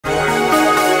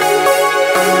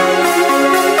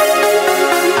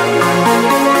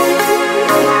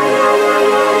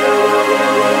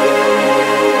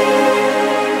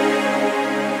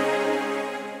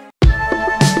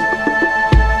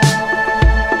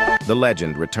the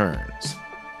legend returns.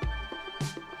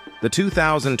 The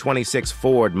 2026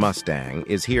 Ford Mustang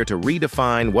is here to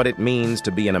redefine what it means to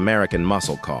be an American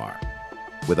muscle car.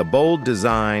 With a bold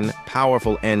design,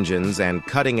 powerful engines, and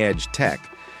cutting-edge tech,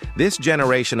 this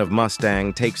generation of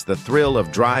Mustang takes the thrill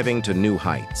of driving to new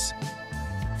heights.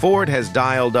 Ford has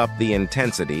dialed up the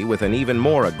intensity with an even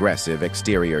more aggressive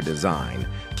exterior design,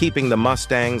 keeping the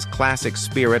Mustang's classic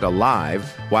spirit alive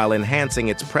while enhancing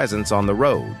its presence on the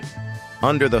road.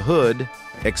 Under the hood,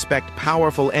 expect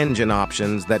powerful engine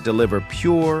options that deliver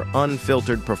pure,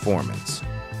 unfiltered performance.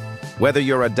 Whether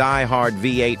you're a die-hard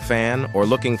V8 fan or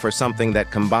looking for something that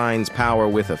combines power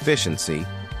with efficiency,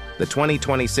 the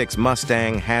 2026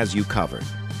 Mustang has you covered.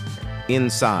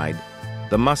 Inside,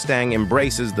 the Mustang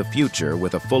embraces the future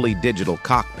with a fully digital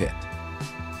cockpit.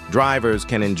 Drivers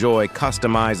can enjoy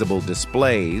customizable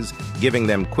displays, giving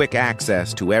them quick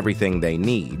access to everything they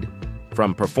need,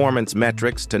 from performance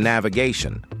metrics to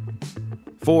navigation.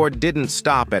 Ford didn't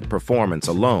stop at performance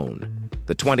alone.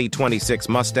 The 2026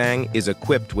 Mustang is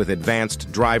equipped with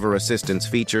advanced driver assistance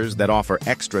features that offer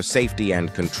extra safety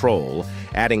and control,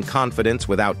 adding confidence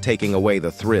without taking away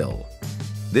the thrill.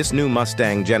 This new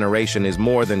Mustang generation is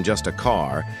more than just a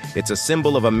car, it's a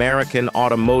symbol of American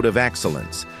automotive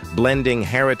excellence, blending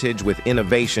heritage with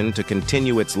innovation to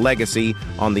continue its legacy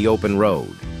on the open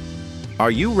road. Are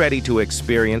you ready to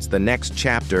experience the next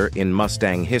chapter in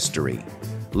Mustang history?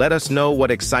 Let us know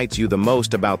what excites you the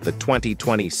most about the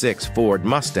 2026 Ford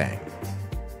Mustang.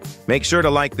 Make sure to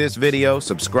like this video,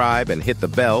 subscribe, and hit the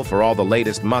bell for all the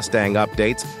latest Mustang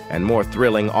updates and more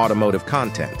thrilling automotive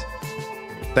content.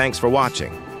 Thanks for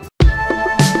watching.